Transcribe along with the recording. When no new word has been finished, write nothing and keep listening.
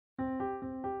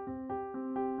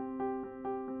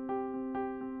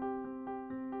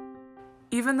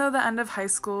Even though the end of high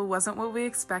school wasn't what we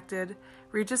expected,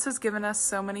 Regis has given us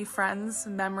so many friends,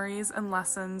 memories, and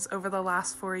lessons over the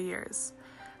last 4 years.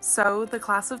 So, the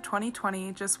class of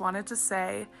 2020 just wanted to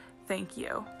say thank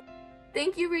you.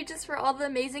 Thank you, Regis, for all the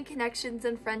amazing connections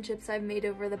and friendships I've made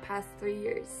over the past 3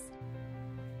 years.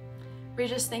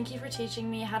 Regis, thank you for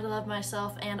teaching me how to love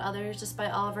myself and others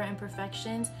despite all of our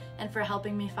imperfections, and for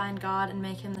helping me find God and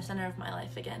make Him the center of my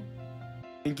life again.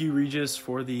 Thank you, Regis,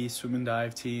 for the swim and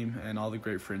dive team and all the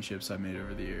great friendships I've made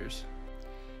over the years.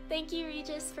 Thank you,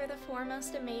 Regis, for the 4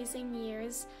 most amazing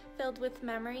years filled with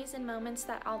memories and moments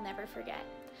that I'll never forget.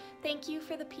 Thank you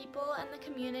for the people and the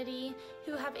community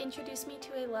who have introduced me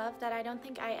to a love that I don't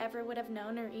think I ever would have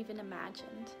known or even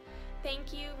imagined.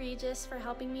 Thank you, Regis, for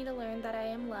helping me to learn that I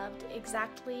am loved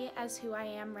exactly as who I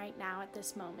am right now at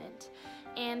this moment,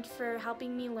 and for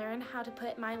helping me learn how to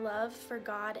put my love for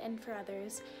God and for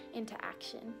others into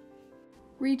action.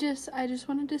 Regis, I just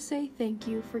wanted to say thank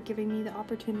you for giving me the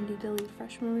opportunity to lead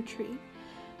freshman retreat.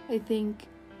 I think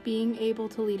being able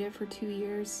to lead it for 2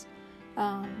 years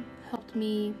helped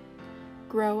me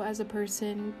grow as a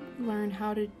person, learn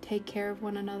how to take care of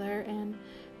one another, and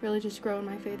really just grow in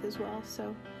my faith as well.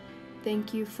 So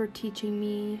thank you for teaching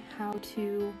me how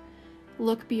to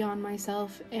look beyond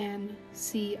myself and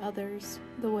see others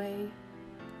the way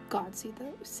God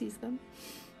sees them.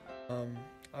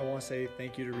 I want to say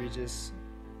thank you to Regis.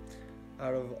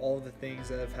 Out of all the things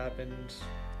that have happened,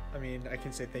 I mean, I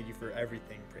can say thank you for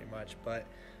everything pretty much, but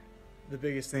the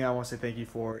biggest thing I want to say thank you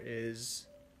for is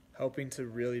helping to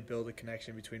really build a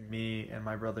connection between me and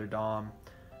my brother Dom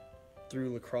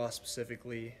through lacrosse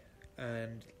specifically,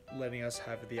 and letting us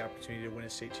have the opportunity to win a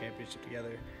state championship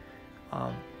together.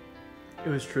 It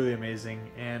was truly amazing,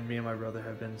 and me and my brother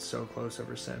have been so close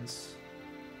ever since.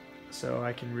 So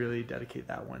I can really dedicate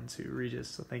that one to Regis,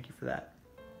 so thank you for that.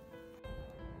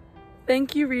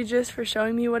 Thank you, Regis, for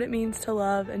showing me what it means to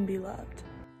love and be loved.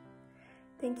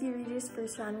 Thank you, Regis, for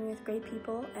surrounding me with great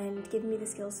people and giving me the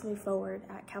skills to move forward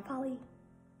at Cal Poly.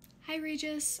 Hi,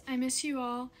 Regis. I miss you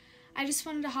all. I just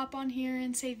wanted to hop on here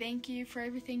and say thank you for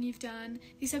everything you've done.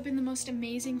 These have been the most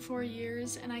amazing 4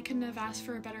 years, and I couldn't have asked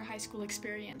for a better high school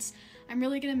experience. I'm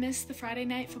really going to miss the Friday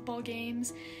night football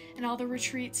games and all the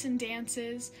retreats and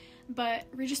dances, but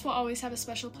Regis will always have a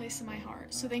special place in my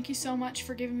heart. So thank you so much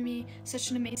for giving me such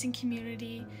an amazing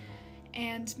community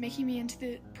and making me into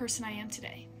the person I am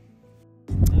today.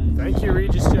 Thank you,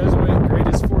 Regis Jesuit.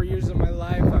 Greatest 4 years of my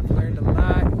life. I've learned a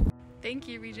lot. Thank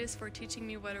you, Regis, for teaching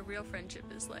me what a real friendship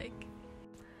is like.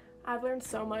 I've learned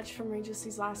so much from Regis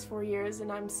these last 4 years,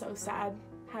 and I'm so sad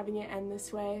having it end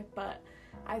this way, but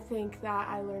I think that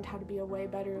I learned how to be a way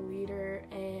better leader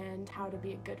and how to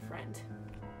be a good friend.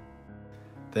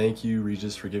 Thank you,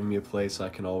 Regis, for giving me a place I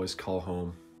can always call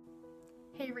home.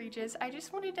 Hey Regis, I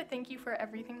just wanted to thank you for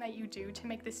everything that you do to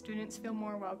make the students feel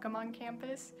more welcome on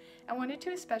campus. I wanted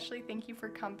to especially thank you for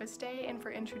Compass Day and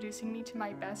for introducing me to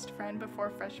my best friend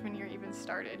before freshman year even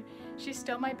started. She's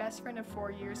still my best friend of 4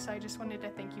 years, so I just wanted to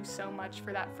thank you so much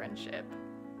for that friendship.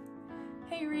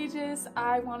 Hey Regis,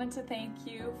 I wanted to thank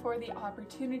you for the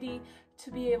opportunity to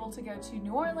be able to go to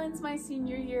New Orleans my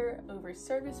senior year over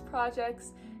service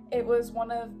projects. It was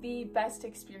one of the best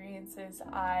experiences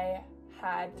I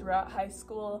had throughout high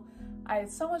school. I had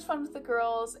so much fun with the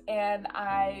girls, and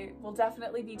I will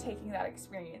definitely be taking that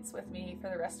experience with me for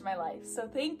the rest of my life. So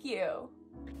thank you.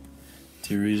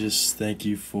 Dear Regis, thank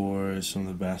you for some of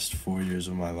the best 4 years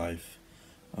of my life.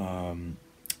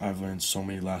 I've learned so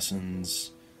many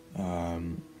lessons,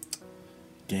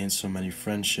 gained so many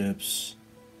friendships,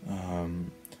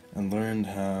 and learned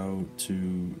how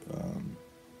to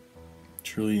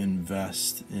truly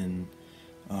invest in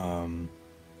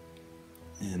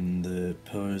the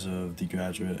pillars of the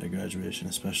graduation,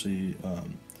 especially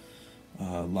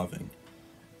loving.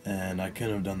 And I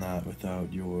couldn't have done that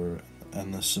without your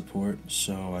endless support,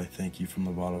 so I thank you from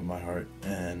the bottom of my heart.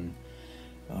 And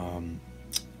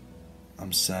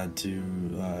I'm sad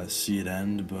to see it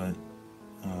end, but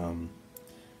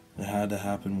it had to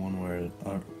happen one way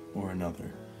or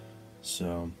another.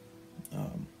 So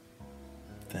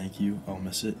thank you, I'll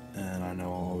miss it, and I know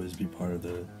I'll always be part of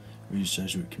the Regis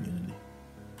Jesuit community.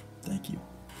 Thank you.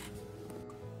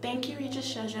 Thank you,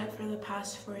 Regis Jesuit, for the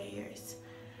past 4 years.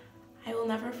 I will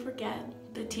never forget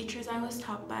the teachers I was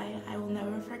taught by. I will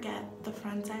never forget the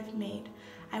friends I've made.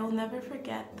 I will never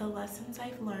forget the lessons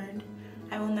I've learned.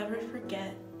 I will never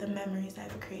forget the memories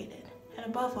I've created. And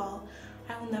above all,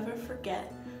 I will never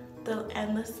forget the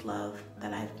endless love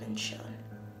that I've been shown.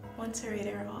 Once a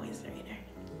Raider, always a Raider.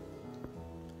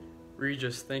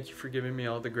 Regis, thank you for giving me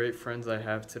all the great friends I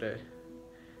have today.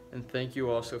 And thank you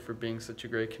also for being such a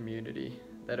great community.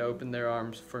 that opened their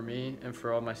arms for me and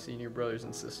for all my senior brothers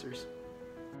and sisters.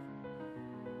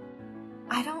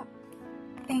 I don't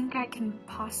think I can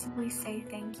possibly say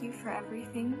thank you for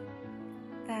everything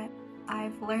that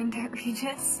I've learned at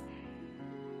Regis.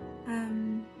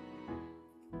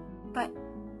 But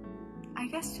I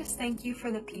guess just thank you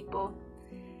for the people.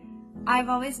 I've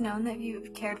always known that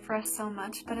you've cared for us so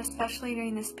much, but especially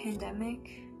during this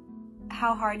pandemic,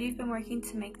 how hard you've been working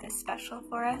to make this special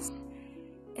for us.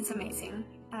 It's amazing.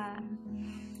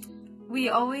 We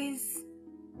always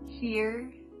hear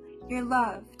you're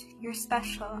loved, you're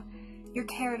special, you're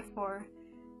cared for,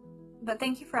 but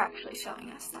thank you for actually showing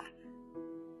us that.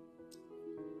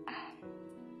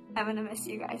 I'm gonna miss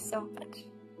you guys so much.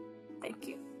 Thank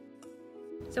you.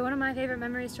 So one of my favorite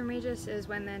memories from Regis is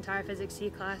when the entire Physics C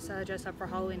class dressed up for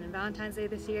Halloween and Valentine's Day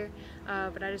this year.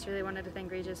 But I just really wanted to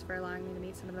thank Regis for allowing me to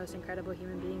meet some of the most incredible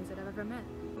human beings that I've ever met.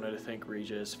 I wanted to thank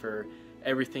Regis for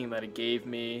everything that it gave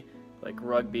me, like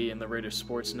rugby and the Raiders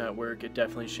Sports Network. It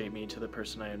definitely shaped me to the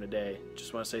person I am today.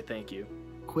 Just want to say thank you.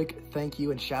 Quick thank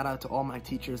you and shout out to all my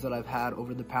teachers that I've had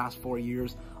over the past 4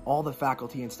 years, all the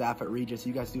faculty and staff at Regis.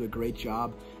 You guys do a great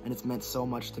job and it's meant so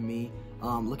much to me.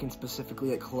 Looking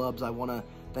specifically at clubs, I want to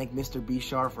thank Mr.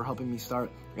 Bishar for helping me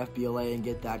start FBLA and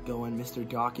get that going, Mr.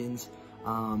 Dawkins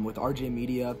with RJ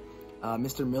Media,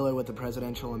 Mr. Miller with the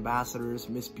Presidential Ambassadors,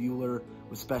 Miss Bueller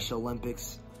with Special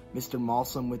Olympics, Mr.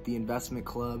 Malsum with the Investment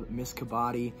Club, Miss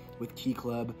Kabadi with Key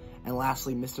Club, and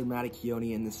lastly, Mr.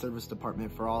 Mattichioni in the Service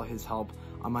Department for all his help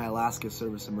on my Alaska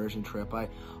service immersion trip. I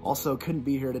also couldn't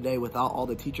be here today without all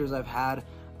the teachers I've had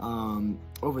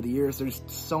over the years. There's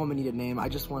so many to name. I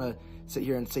just want to sit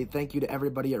here and say thank you to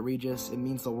everybody at Regis. It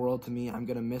means the world to me. I'm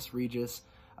going to miss Regis.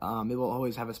 It will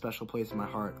always have a special place in my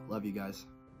heart. Love you guys.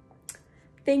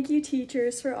 Thank you,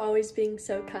 teachers, for always being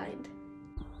so kind.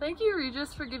 Thank you,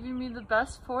 Regis, for giving me the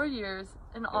best 4 years,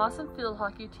 an awesome field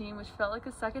hockey team which felt like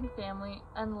a second family,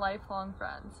 and lifelong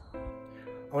friends.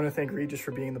 I want to thank Regis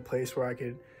for being the place where I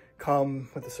could come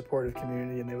with a supportive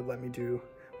community and they would let me do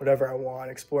whatever I want,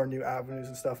 explore new avenues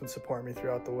and stuff, and support me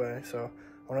throughout the way. So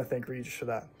I want to thank Regis for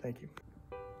that. Thank you.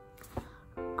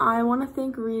 I want to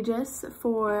thank Regis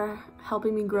for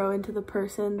helping me grow into the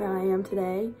person that I am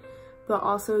today, but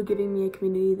also giving me a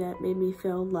community that made me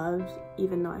feel loved,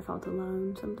 even though I felt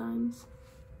alone sometimes.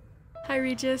 Hi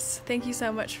Regis, thank you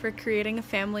so much for creating a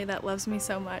family that loves me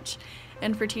so much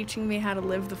and for teaching me how to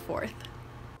live the fourth.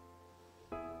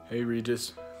 Hey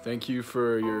Regis, thank you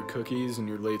for your cookies and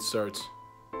your late starts.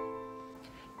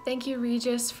 Thank you,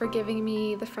 Regis, for giving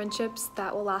me the friendships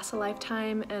that will last a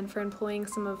lifetime and for employing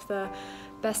some of the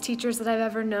best teachers that I've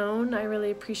ever known. I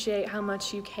really appreciate how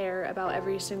much you care about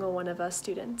every single one of us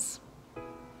students.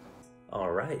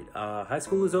 All right, high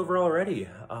school is over already.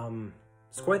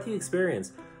 It's quite the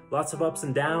experience. Lots of ups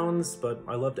and downs, but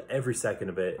I loved every second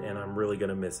of it, and I'm really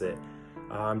gonna miss it.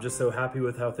 I'm just so happy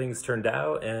with how things turned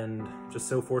out, and just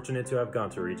so fortunate to have gone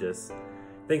to Regis.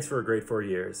 Thanks for a great 4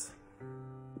 years.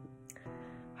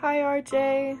 Hi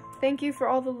RJ, thank you for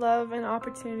all the love and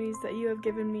opportunities that you have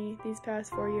given me these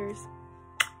past 4 years.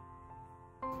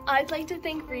 I'd like to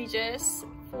thank Regis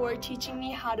for teaching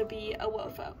me how to be a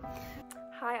WOFO.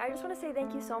 Hi, I just want to say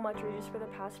thank you so much, Regis, for the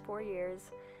past 4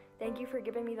 years. Thank you for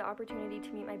giving me the opportunity to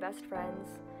meet my best friends,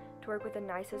 to work with the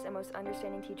nicest and most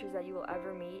understanding teachers that you will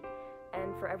ever meet,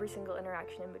 and for every single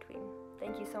interaction in between.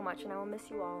 Thank you so much, and I will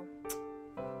miss you all.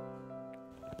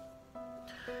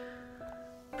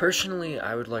 Personally,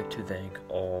 I would like to thank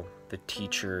all the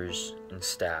teachers and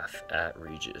staff at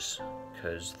Regis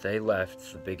because they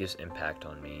left the biggest impact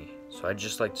on me. So I'd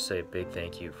just like to say a big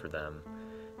thank you for them,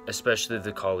 especially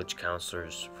the college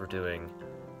counselors for doing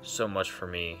so much for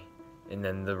me, and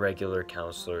then the regular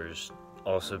counselors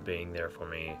also being there for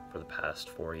me for the past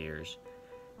 4 years.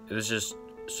 It was just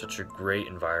such a great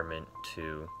environment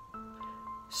to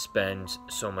spend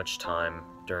so much time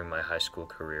during my high school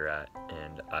career at,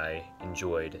 and I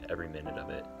enjoyed every minute of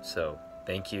it. So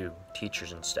thank you,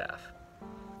 teachers and staff.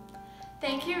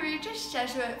 Thank you, Regis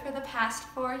Jesuit, for the past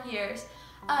 4 years.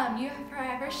 You have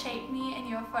forever shaped me, and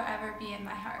you'll forever be in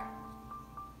my heart.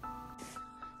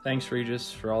 Thanks,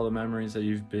 Regis, for all the memories that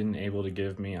you've been able to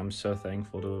give me. I'm so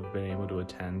thankful to have been able to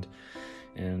attend,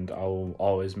 and I'll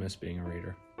always miss being a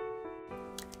Raider.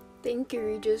 Thank you,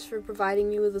 Regis, for providing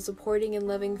me with a supporting and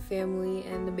loving family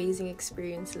and amazing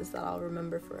experiences that I'll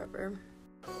remember forever.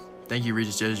 Thank you,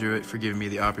 Regis Jesuit, for giving me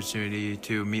the opportunity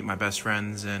to meet my best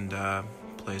friends and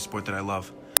play a sport that I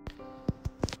love.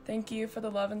 Thank you for the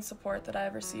love and support that I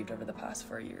have received over the past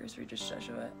 4 years, Regis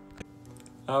Jesuit.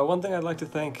 One thing I'd like to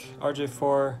thank RJ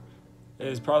for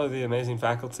is probably the amazing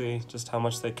faculty, just how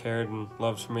much they cared and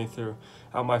loved for me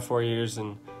throughout my 4 years,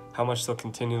 and how much they'll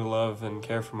continue to love and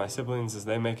care for my siblings as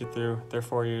they make it through their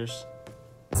 4 years.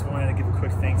 Just wanted to give a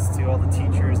quick thanks to all the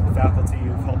teachers and faculty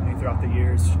who've helped me throughout the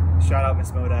years. Shout out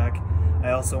Ms. Modak.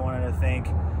 I also wanted to thank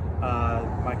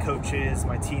my coaches,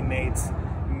 my teammates,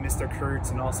 Mr.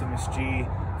 Kurtz and also Ms. G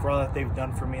for all that they've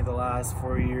done for me the last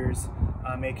 4 years,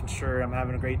 making sure I'm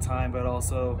having a great time, but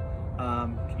also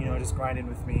just grinding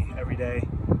with me every day.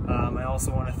 I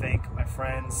also want to thank my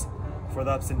friends for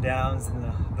the ups and downs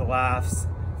and the laughs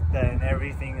and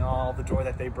everything, all the joy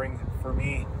that they bring for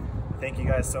me. Thank you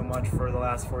guys so much for the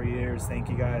last 4 years. Thank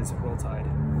you guys. Roll Tide.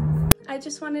 I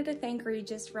just wanted to thank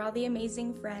Regis for all the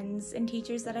amazing friends and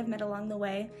teachers that I've met along the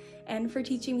way, and for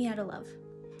teaching me how to love.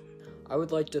 I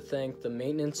would like to thank the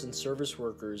maintenance and service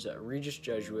workers at Regis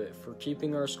Jesuit for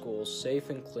keeping our schools safe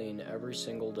and clean every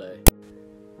single day.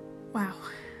 Wow,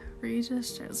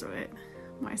 Regis Jesuit,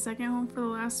 my second home for the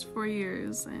last 4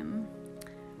 years, and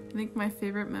I think my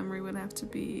favorite memory would have to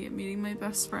be meeting my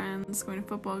best friends, going to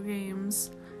football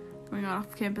games, going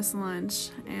off campus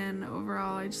lunch, and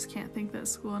overall I just can't thank that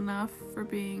school enough for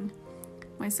being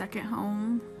my second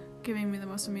home, giving me the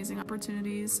most amazing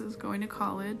opportunities as going to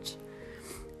college,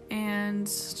 and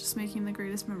just making the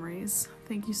greatest memories.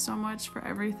 Thank you so much for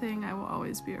everything. I will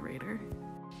always be a Raider.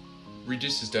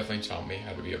 Regis has definitely taught me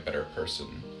how to be a better person,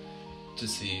 to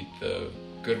see the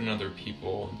good in other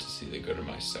people and to see the good in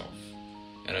myself,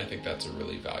 and I think that's a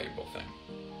really valuable thing.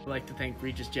 I'd like to thank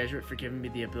Regis Jesuit for giving me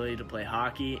the ability to play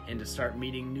hockey and to start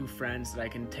meeting new friends that I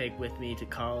can take with me to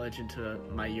college and to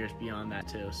my years beyond that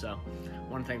too. So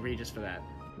I want to thank Regis for that.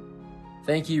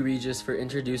 Thank you, Regis, for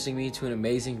introducing me to an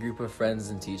amazing group of friends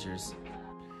and teachers.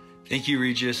 Thank you,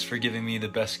 Regis, for giving me the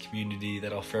best community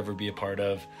that I'll forever be a part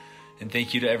of. And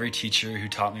thank you to every teacher who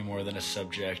taught me more than a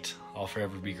subject. I'll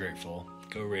forever be grateful.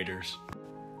 Go Raiders.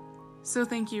 So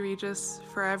thank you, Regis,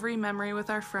 for every memory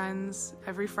with our friends,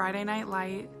 every Friday night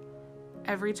light,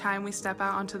 every time we step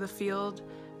out onto the field,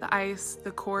 the ice,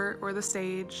 the court, or the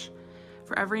stage,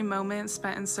 for every moment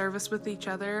spent in service with each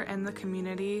other and the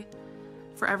community,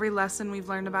 for every lesson we've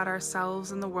learned about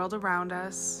ourselves and the world around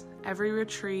us, every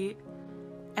retreat,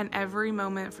 and every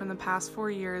moment from the past 4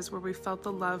 years where we felt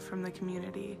the love from the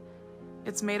community.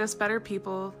 It's made us better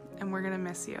people, and we're going to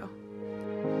miss you.